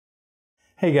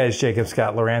Hey guys, Jacob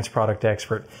Scott, Lowrance Product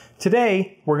Expert.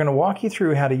 Today, we're going to walk you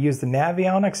through how to use the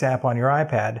Navionics app on your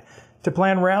iPad to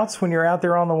plan routes when you're out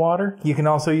there on the water. You can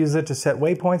also use it to set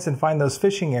waypoints and find those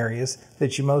fishing areas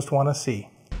that you most want to see.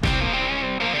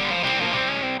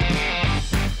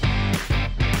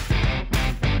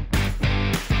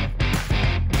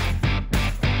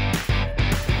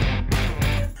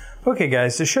 Okay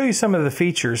guys, to show you some of the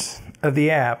features of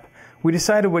the app, we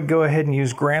decided we'd go ahead and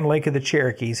use Grand Lake of the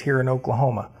Cherokees here in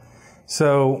Oklahoma.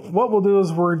 So what we'll do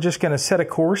is we're just going to set a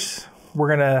course. We're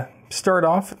going to start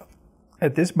off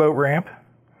at this boat ramp.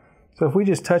 So if we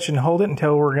just touch and hold it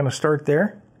until we're going to start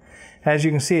there. As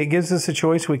you can see, it gives us a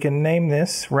choice. We can name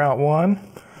this Route 1,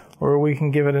 or we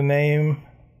can give it a name,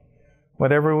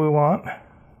 whatever we want.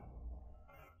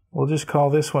 We'll just call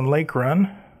this one Lake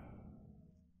Run.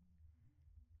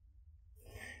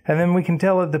 And then we can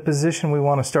tell it the position we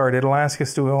want to start. It'll ask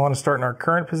us, do we want to start in our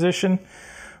current position,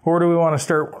 or do we want to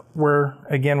start where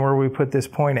we put this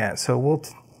point at? So we'll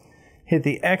hit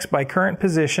the X by current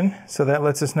position. So that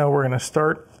lets us know we're going to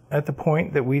start at the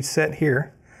point that we set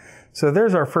here. So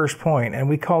there's our first point, and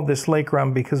we called this Lake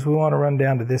Run because we want to run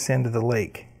down to this end of the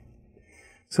lake.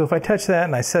 So if I touch that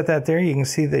and I set that there, you can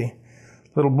see the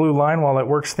little blue line while it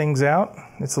works things out.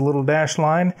 It's a little dashed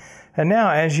line. And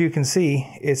now, as you can see,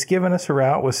 it's given us a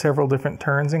route with several different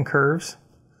turns and curves.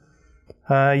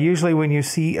 Usually when you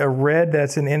see a red,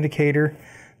 that's an indicator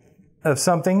of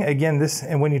something. Again,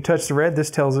 and when you touch the red, this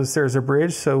tells us there's a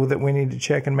bridge, so that we need to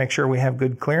check and make sure we have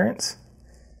good clearance.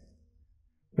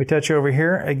 We touch over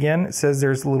here, again, it says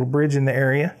there's a little bridge in the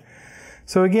area.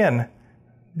 So again,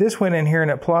 this went in here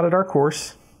and it plotted our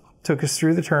course, took us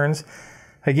through the turns.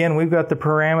 Again, we've got the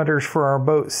parameters for our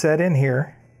boat set in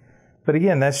here. But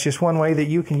again, that's just one way that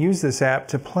you can use this app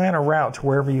to plan a route to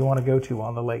wherever you want to go to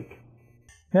on the lake.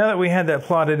 Now that we had that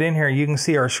plotted in here, you can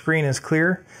see our screen is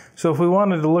clear. So if we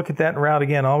wanted to look at that route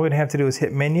again, all we'd have to do is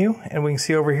hit menu, and we can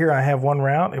see over here I have one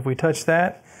route. If we touch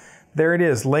that, there it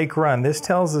is, Lake Run. This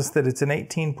tells us that it's an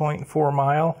 18.4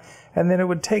 mile, and then it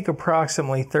would take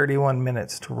approximately 31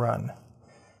 minutes to run.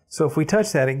 So if we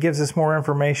touch that, it gives us more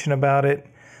information about it.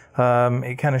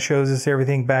 It kind of shows us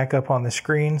everything back up on the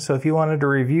screen. So if you wanted to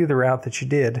review the route that you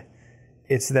did,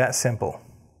 it's that simple.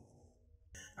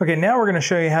 Okay, now we're going to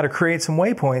show you how to create some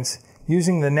waypoints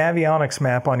using the Navionics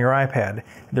map on your iPad.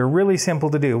 They're really simple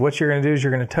to do. What you're going to do is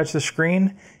you're going to touch the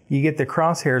screen, you get the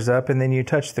crosshairs up, and then you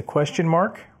touch the question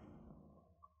mark,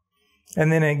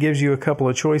 and then it gives you a couple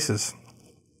of choices.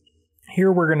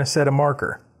 Here we're going to set a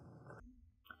marker,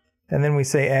 and then we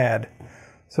say add.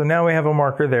 So now we have a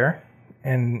marker there.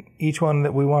 And each one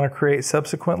that we want to create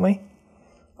subsequently,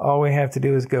 all we have to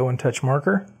do is go and touch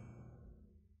marker.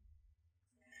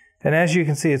 And as you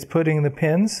can see, it's putting the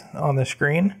pins on the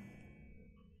screen.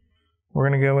 We're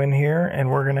going to go in here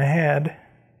and we're going to add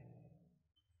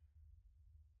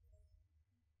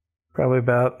probably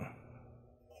about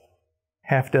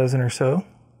half dozen or so.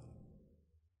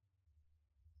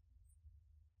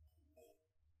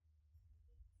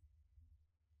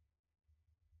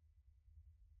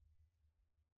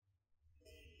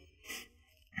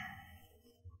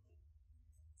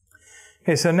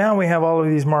 Okay, so now we have all of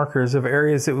these markers of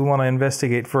areas that we want to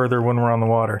investigate further when we're on the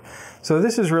water. So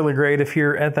this is really great if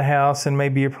you're at the house and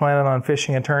maybe you're planning on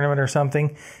fishing a tournament or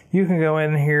something. You can go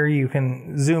in here, you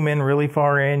can zoom in really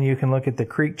far in, you can look at the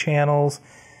creek channels,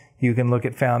 you can look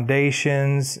at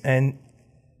foundations, and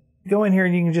go in here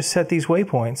and you can just set these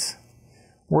waypoints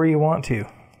where you want to.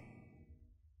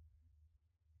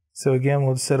 So again,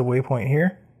 we'll just set a waypoint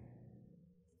here.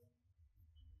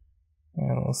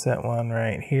 And we'll set one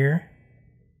right here.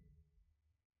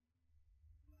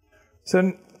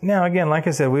 So now again, like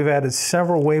I said, we've added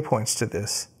several waypoints to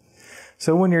this.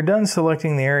 So when you're done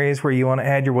selecting the areas where you want to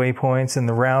add your waypoints and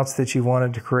the routes that you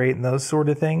wanted to create and those sort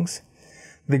of things,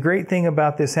 the great thing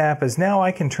about this app is now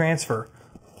I can transfer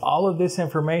all of this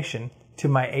information to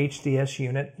my HDS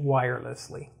unit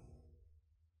wirelessly.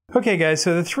 Okay guys,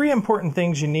 so the three important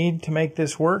things you need to make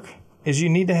this work is you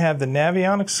need to have the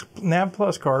Navionics Nav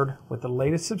Plus card with the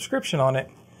latest subscription on it.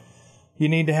 You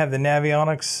need to have the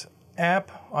Navionics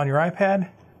app on your iPad,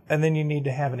 and then you need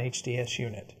to have an HDS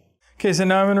unit. Okay, so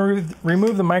now I'm going to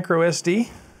remove the micro SD,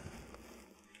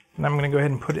 and I'm going to go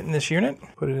ahead and put it in this unit.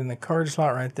 Put it in the card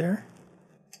slot right there.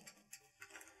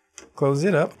 Close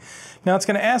it up. Now it's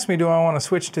going to ask me, do I want to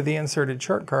switch to the inserted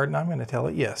chart card, and I'm going to tell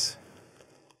it yes.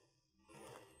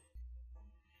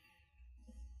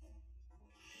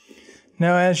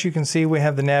 Now as you can see, we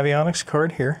have the Navionics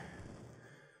card here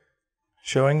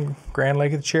showing Grand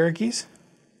Lake of the Cherokees.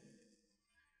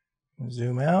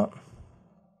 Zoom out.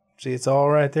 See, it's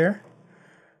all right there.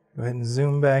 Go ahead and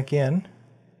zoom back in.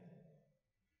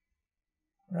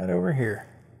 right over here.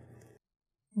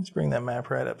 Let's bring that map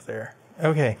right up there.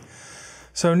 Okay,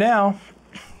 so now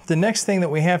the next thing that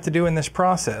we have to do in this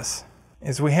process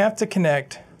is we have to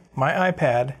connect my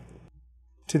iPad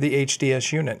to the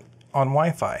HDS unit on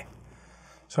Wi-Fi.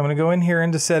 So I'm going to go in here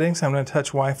into settings, I'm going to touch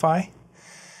Wi-Fi.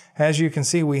 As you can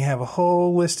see, we have a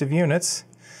whole list of units.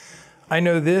 I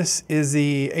know this is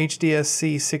the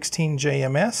HDS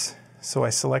C16JMS, so I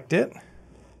select it.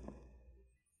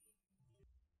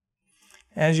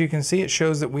 As you can see, it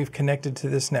shows that we've connected to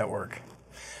this network.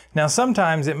 Now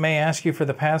sometimes it may ask you for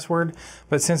the password,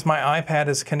 but since my iPad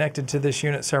is connected to this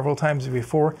unit several times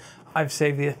before, I've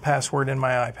saved the password in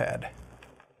my iPad.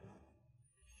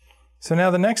 So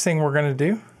now the next thing we're going to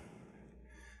do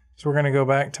is we're going to go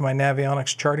back to my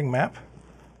Navionics charting map.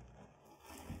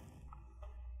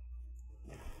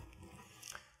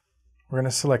 We're going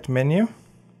to select Menu.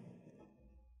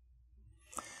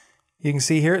 You can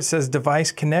see here it says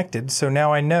Device Connected, so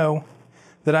now I know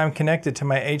that I'm connected to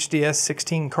my HDS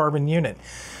 16 carbon unit.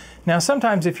 Now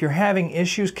sometimes if you're having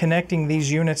issues connecting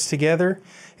these units together,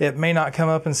 it may not come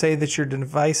up and say that your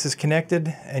device is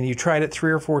connected and you tried it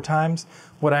 3 or 4 times.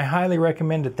 What I highly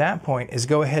recommend at that point is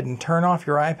go ahead and turn off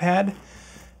your iPad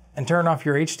and turn off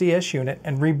your HDS unit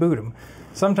and reboot them.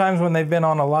 Sometimes when they've been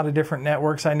on a lot of different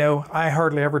networks, I know I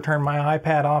hardly ever turn my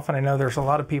iPad off, and I know there's a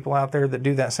lot of people out there that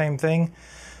do that same thing.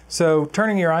 So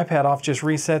turning your iPad off just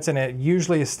resets, and it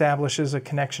usually establishes a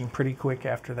connection pretty quick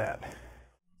after that.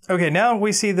 Okay, now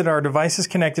we see that our device is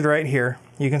connected right here.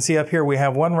 You can see up here we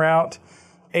have 1 route,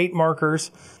 8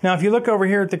 markers. Now if you look over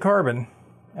here at the carbon,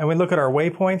 and we look at our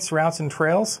waypoints, routes, and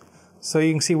trails, so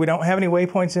you can see we don't have any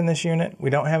waypoints in this unit, we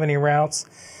don't have any routes,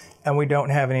 and we don't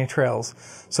have any trails.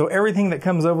 So everything that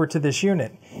comes over to this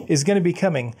unit is going to be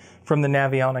coming from the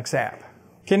Navionics app.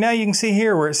 Okay, now you can see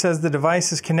here where it says the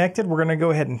device is connected. We're going to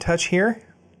go ahead and touch here.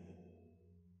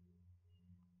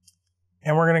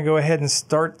 And we're going to go ahead and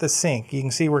start the sync. You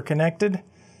can see we're connected,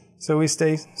 so we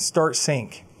stay start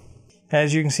sync.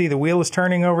 As you can see, the wheel is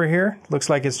turning over here. Looks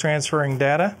like it's transferring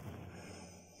data.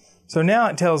 So now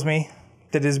it tells me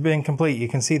that it has been complete. You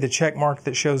can see the check mark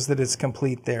that shows that it's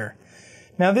complete there.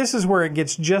 Now this is where it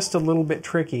gets just a little bit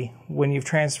tricky when you've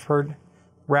transferred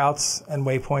routes and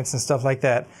waypoints and stuff like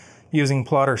that using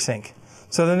plotter sync.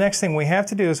 So the next thing we have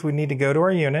to do is we need to go to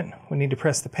our unit, we need to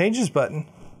press the Pages button,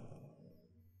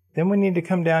 then we need to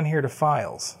come down here to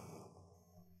Files.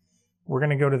 We're going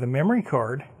to go to the memory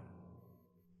card,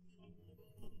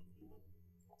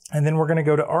 and then we're going to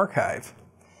go to Archive.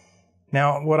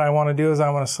 Now what I want to do is I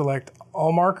want to select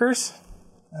all markers,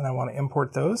 and I want to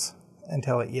import those and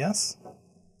tell it yes.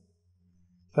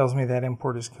 Tells me that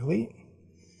import is complete.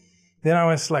 Then I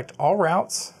want to select all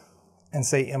routes and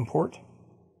say import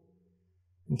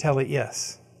and tell it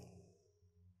yes.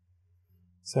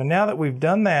 So now that we've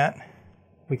done that,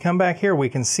 we come back here, we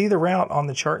can see the route on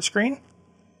the chart screen.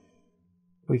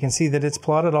 We can see that it's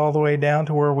plotted all the way down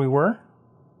to where we were.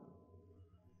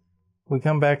 We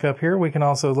come back up here, we can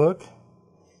also look.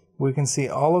 We can see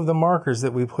all of the markers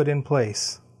that we put in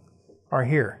place are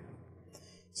here.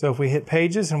 So if we hit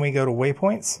Pages and we go to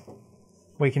Waypoints,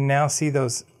 we can now see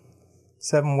those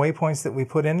 7 waypoints that we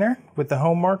put in there with the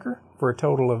home marker for a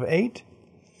total of 8.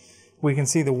 We can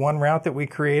see the 1 route that we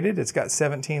created. It's got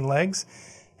 17 legs.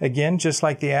 Again, just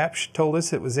like the app told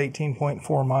us, it was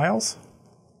 18.4 miles.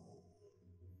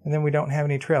 And then we don't have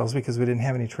any trails because we didn't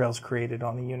have any trails created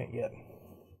on the unit yet.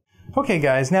 Okay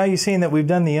guys, now you've seen that we've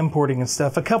done the importing and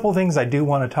stuff. A couple things I do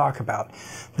want to talk about.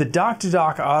 The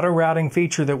dock-to-dock auto routing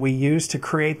feature that we use to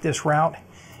create this route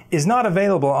is not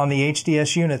available on the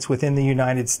HDS units within the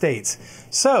United States.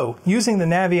 So, using the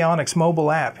Navionics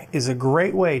mobile app is a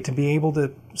great way to be able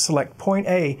to select point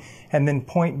A and then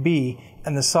point B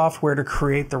and the software to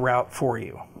create the route for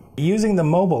you. Using the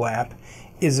mobile app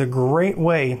is a great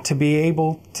way to be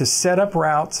able to set up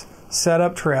routes, set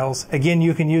up trails. Again,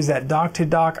 you can use that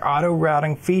dock-to-dock auto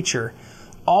routing feature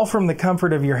all from the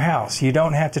comfort of your house. You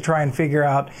don't have to try and figure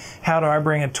out how do I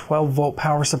bring a 12-volt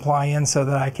power supply in so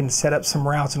that I can set up some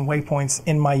routes and waypoints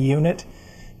in my unit.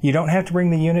 You don't have to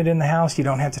bring the unit in the house. You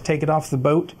don't have to take it off the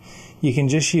boat. You can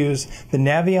just use the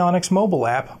Navionics mobile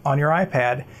app on your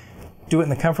iPad, do it in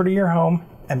the comfort of your home,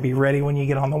 and be ready when you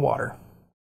get on the water.